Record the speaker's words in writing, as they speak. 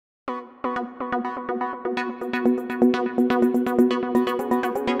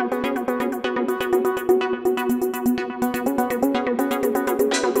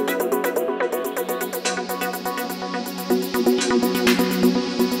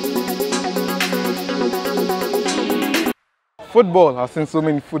Football has seen so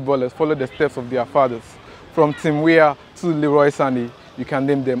many footballers follow the steps of their fathers. From Laryea to Laryea, you can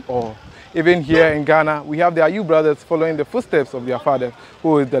name them all. Even here in Ghana, we have the Ayu brothers following the footsteps of their father,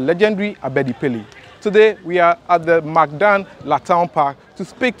 who is the legendary Abedi Pele. Today, we are at the Macdan Latown Park to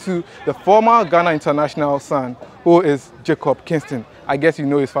speak to the former Ghana international son, who is Jacob Kingston. I guess you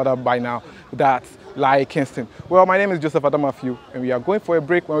know his father by now. That's Laryea Kingston. Well, my name is Joseph Adamafiu, and we are going for a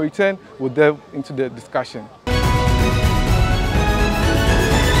break. When we return, we'll delve into the discussion.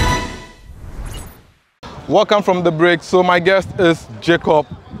 Welcome from the break. So my guest is Jacob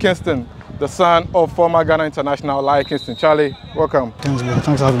Kingston, the son of former Ghana international Laryea Kingston. Charlie, welcome. Thanks, bro.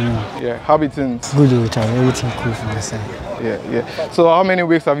 Thanks for having me. Yeah, how are things? Good, Charlie. Everything cool from my side. Yeah. So how many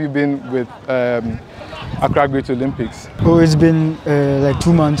weeks have you been with Accra Great Olympics? Oh, it's been like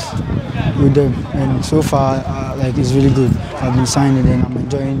 2 months with them, and so far, like it's really good. I've been signed, and then I'm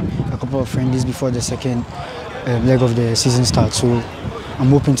enjoying a couple of friendlies before the second leg of the season starts. So I'm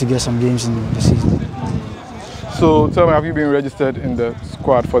hoping to get some games in the season. So tell me, have you been registered in the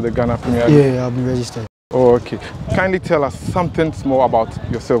squad for the Ghana Premier League? Yeah, I've been registered. Oh, okay. Kindly tell us something more about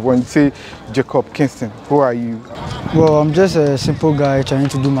yourself. When you say Jacob Kingston, who are you? Well, I'm just a simple guy trying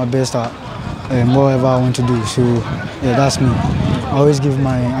to do my best at whatever I want to do. So yeah, that's me. I always give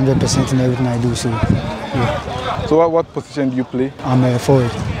my 100% in everything I do. So yeah. So what position do you play? I'm a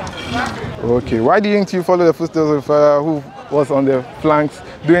forward. Okay. Why didn't you follow the footsteps of your father, who was on the flanks,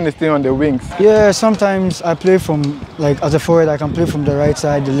 doing his thing on the wings? Yeah, sometimes I play from, like as a forward, I can play from the right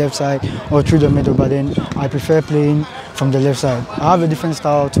side, the left side, or through the middle, but then I prefer playing from the left side. I have a different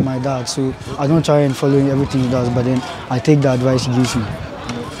style to my dad, so I don't try and follow everything he does, but then I take the advice he gives me.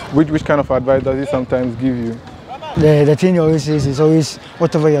 Which kind of advice does he sometimes give you? The thing he always says is always,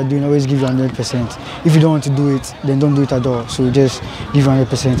 whatever you're doing, always give you 100%. If you don't want to do it, then don't do it at all. So just give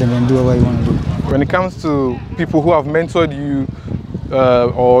 100% and then do whatever you want to do. When it comes to people who have mentored you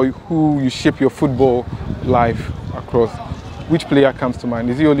or who you shape your football life across, which player comes to mind?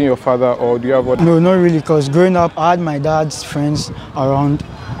 Is he only your father, or do you have other? No, not really, because growing up, I had my dad's friends around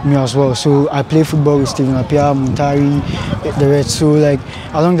me as well. So I play football with Stephen Appiah, Muntari, the rest. So like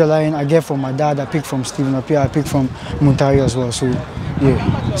along the line, I get from my dad, I pick from Stephen Appiah, I pick from Muntari as well. So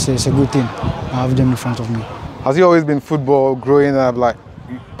yeah, it's a good thing. I have them in front of me. Has he always been football growing up? Like,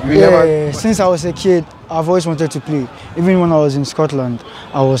 since I was a kid, I've always wanted to play. Even when I was in Scotland,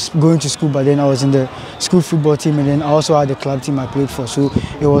 I was going to school, but then I was in the school football team, and then I also had the club team I played for. So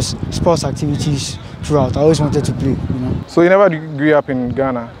it was sports activities throughout. I always wanted to play, you know. So you never grew up in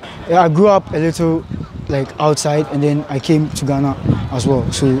Ghana? Yeah, I grew up a little like outside, and then I came to Ghana as well.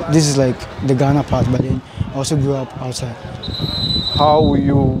 So this is like the Ghana part, but then I also grew up outside. How will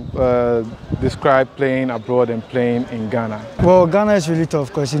you describe playing abroad and playing in Ghana? Well, Ghana is really tough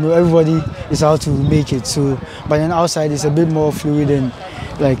because, you know, everybody is out to make it. So, but then outside it's a bit more fluid, and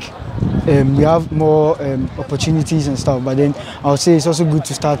like we have more opportunities and stuff. But then I would say it's also good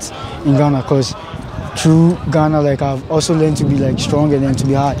to start in Ghana, because through Ghana, like I've also learned to be like strong and then to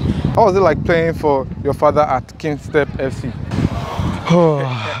be hard. How was it like playing for your father at Kingston FC?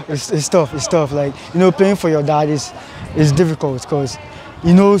 Oh, it's tough. It's tough. Like, you know, playing for your dad is difficult, because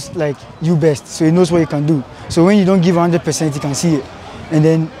he knows like you best, so he knows what you can do. So when you don't give 100%, he can see it, and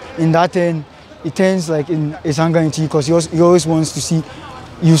then in that end, it turns like in his anger into you, because he always wants to see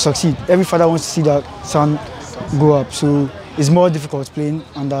you succeed. Every father wants to see that son go up, so it's more difficult playing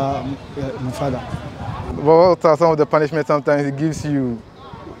under my father. What are some of the punishments sometimes he gives you,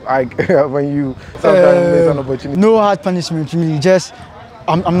 like when you sometimes miss an opportunity? No hard punishment really, just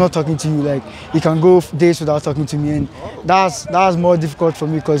I'm not talking to you. Like, he can go days without talking to me, and that's more difficult for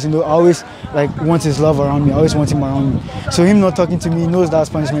me, because, you know, I always like want his love around me. I always want him around me. So him not talking to me, he knows that's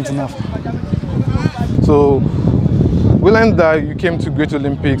punishment enough. So we learned that you came to Great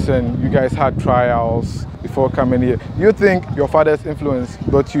Olympics and you guys had trials before coming here. Do you think your father's influence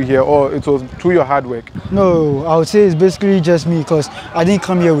brought you here, or it was through your hard work? No, I would say it's basically just me, because I didn't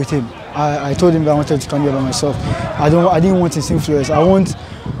come here with him. I told him that I wanted to come here by myself. I didn't want his influence. I want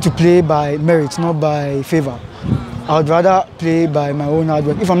to play by merit, not by favor. I would rather play by my own hard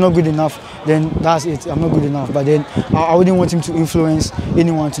work. If I'm not good enough, then that's it. I'm not good enough. But then I wouldn't want him to influence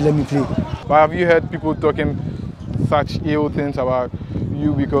anyone to let me play. But have you heard people talking such ill things about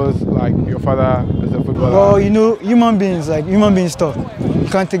you because, like, your father is a footballer? Well, you know, human beings talk. You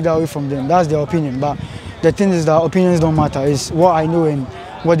can't take that away from them. That's their opinion. But the thing is that opinions don't matter. It's what I know and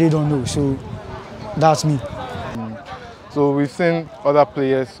what they don't know. So that's me. So we've seen other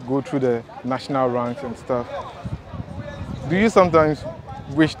players go through the national ranks and stuff. Do you sometimes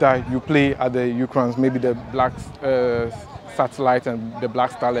wish that you play at the Ukraines, maybe the Black Satellite and the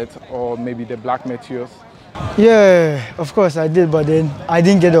Black Starlet, or maybe the Black Meteors? Yeah, of course I did, but then I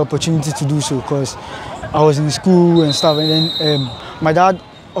didn't get the opportunity to do so because I was in school and stuff, and then my dad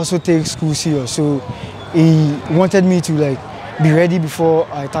also takes school serious, so he wanted me to like be ready before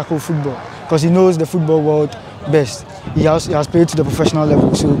I tackle football because he knows the football world best. He has played to the professional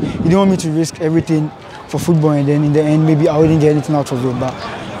level, so he didn't want me to risk everything for football and then in the end maybe I wouldn't get anything out of it. But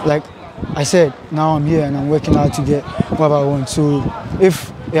like I said, now I'm here and I'm working hard to get what I want. So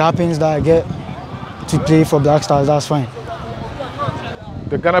if it happens that I get to play for Black Stars, that's fine.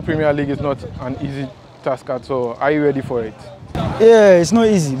 The Ghana Premier League is not an easy task at all. Are you ready for it? Yeah, it's not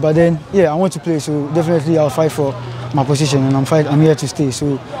easy, but then yeah, I want to play, so definitely I'll fight for my position, and I'm here to stay,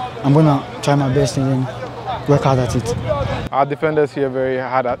 so I'm gonna try my best and then work hard at it. Our defenders here very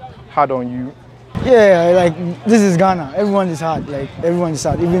hard on you. Yeah, like this is Ghana. Everyone is hard. Like everyone is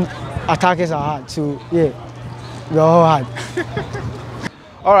hard. Even attackers are hard. So yeah, we're all hard.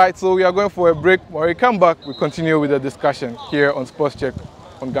 All right, so we are going for a break. When we come back, we continue with the discussion here on Sports Check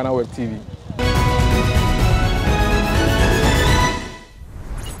on Ghana Web TV.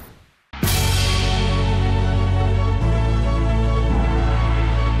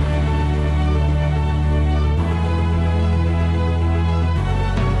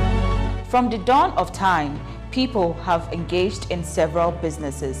 From the dawn of time, people have engaged in several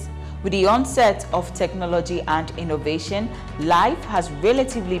businesses. With the onset of technology and innovation, life has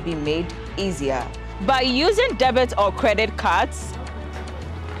relatively been made easier. By using debit or credit cards,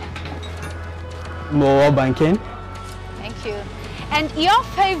 mobile banking. Thank you. And your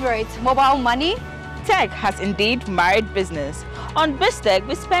favorite, mobile money? tech has indeed married business. On BizTech,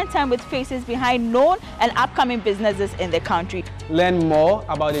 we spend time with faces behind known and upcoming businesses in the country. Learn more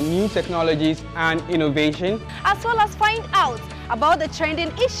about the new technologies and innovation, as well as find out about the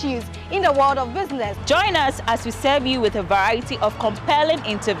trending issues in the world of business. Join us as we serve you with a variety of compelling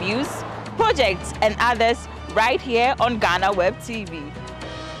interviews, projects and others right here on Ghana Web TV.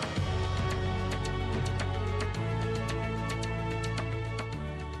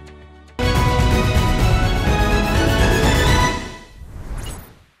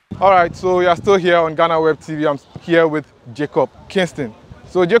 All right, so we are still here on Ghana Web TV. I'm here with Jacob Kingston.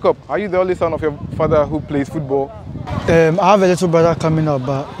 So Jacob, are you the only son of your father who plays football? I have a little brother coming up,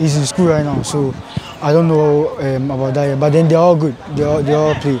 but he's in school right now, so I don't know about that yet. But then they're all good. They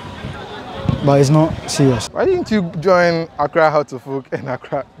all play, but it's not serious. Why didn't you join Accra House of Folk and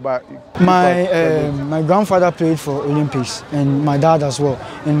Accra? But my grandfather played for Olympics, and my dad as well,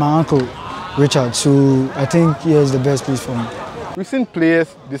 and my uncle Richard. So I think he is the best place for me. We've seen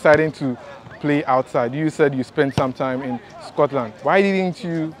players deciding to play outside. You said you spent some time in Scotland. Why didn't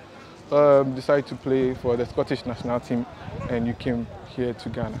you decide to play for the Scottish national team and you came here to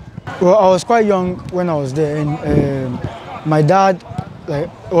Ghana? Well, I was quite young when I was there, and my dad, it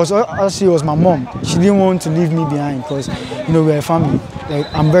was my mom. She didn't want to leave me behind because, you know, we're a family.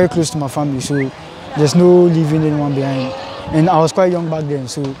 Like, I'm very close to my family, so there's no leaving anyone behind. And I was quite young back then,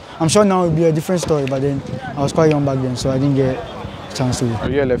 so I'm sure now it will be a different story, but then I was quite young back then, so I didn't get a chance to. Are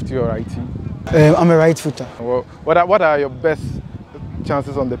you a lefty or righty? I'm a right footer. Well, what are your best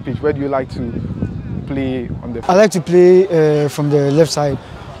chances on the pitch? Where do you like to play on the pitch? I like to play from the left side,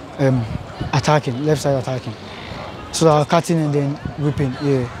 left side attacking. So I'm cutting and then whipping,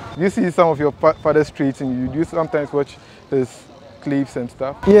 yeah. You see some of your father's traits and you do sometimes watch his clips and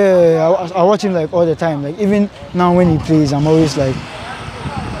stuff? Yeah, I watch him like all the time. Like even now when he plays, I'm always like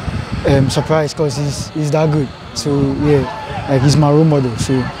surprised because he's that good. So yeah, like he's my role model.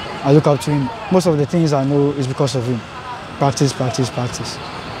 So I look up to him. Most of the things I know is because of him. Practice, practice, practice.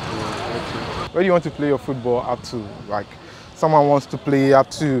 Where do you want to play your football up to? Like someone wants to play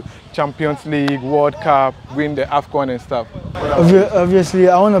up to Champions League, World Cup, win the AFCON and stuff. Obviously,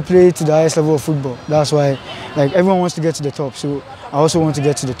 I want to play to the highest level of football. That's why, like, everyone wants to get to the top. So I also want to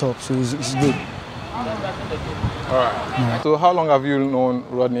get to the top. So it's good. All right. Yeah. So how long have you known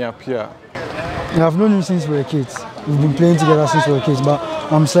Laryea? I've known him since we were kids. We've been playing together since we were kids, but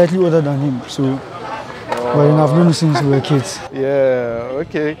I'm slightly older than him. So, but I've known him since we were kids. Yeah.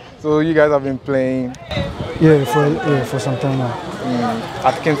 Okay. So you guys have been playing. Yeah, for some time now.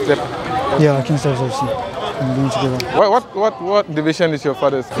 At Kingston? Yeah, at Kingston FC. I'm doing together. What division is your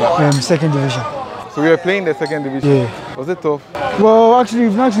father's team? Second division. So we were playing the second division? Yeah. Was it tough? Well, actually,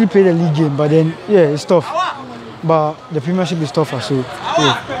 we've not actually played a league game, but then, yeah, it's tough. But the Premiership is tougher, so,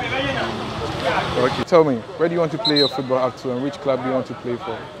 yeah. Okay, tell me, where do you want to play your football up to and which club do you want to play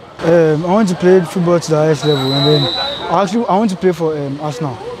for? I want to play football to the highest level, and then I want to play for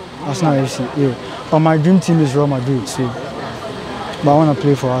Arsenal FC. Yeah, but my dream team is Real Madrid. So, but I want to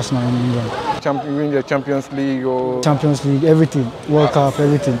play for Arsenal in England. Win the Champions League or Champions League, everything, World Cup,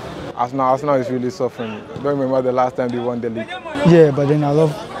 everything. Arsenal is really suffering. I don't remember the last time they won the league. Yeah, but then I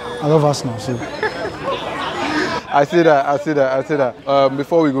love Arsenal. So I see that.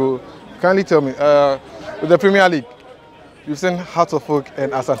 Before we go, kindly tell me, with the Premier League, you've seen Hearts of Oak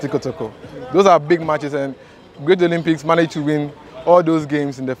and Asante Kotoko. Those are big matches, and Great Olympics managed to win all those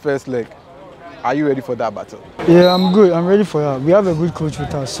games in the first leg. Are you ready for that battle? Yeah, I'm good. I'm ready for that. We have a good coach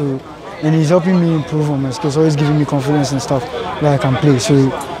with us, so and he's helping me improve on my skills, always giving me confidence and stuff that I can play. So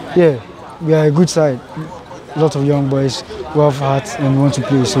yeah, we are a good side. A lot of young boys who have heart and want to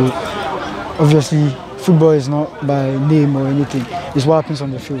play. So obviously, football is not by name or anything. It's what happens on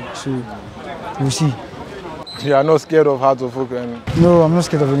the field. So we'll see. You are not scared of Hearts of Oak? No, I'm not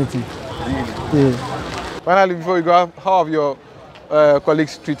scared of anything. Yeah. Finally, before we go, how have your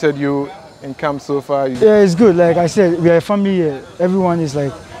colleagues treated you in camp so far? Yeah, it's good. Like I said, we are a family here. Everyone is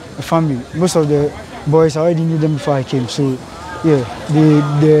like a family. Most of the boys, I already knew them before I came. So yeah,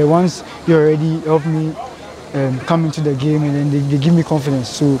 the ones they already helped me come into the game, and then they give me confidence.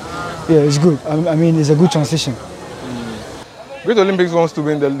 So yeah, it's good. I mean, it's a good transition. Great Olympics wants to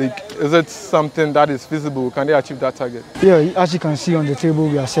win the league. Is it something that is feasible? Can they achieve that target? Yeah, as you can see on the table,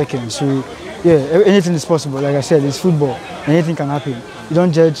 we are second. So yeah, anything is possible. Like I said, it's football. Anything can happen. You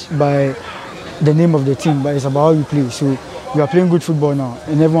don't judge by the name of the team, but it's about how you play. So we are playing good football now,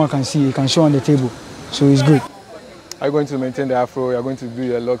 and everyone can see. It can show on the table. So it's good. Are you going to maintain the afro? Are you going to do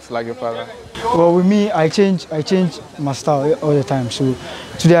your locks like your father? Well, with me, I change my style all the time. So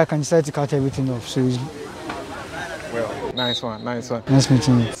today I can decide to cut everything off. So it's nice one. Nice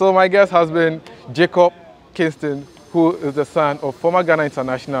meeting you. So my guest has been Jacob Kingston, who is the son of former Ghana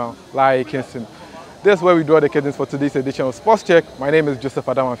international Laryea Kingston. This is where we draw the curtains for today's edition of Sports Check. My name is Joseph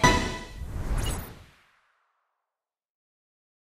Adamafi.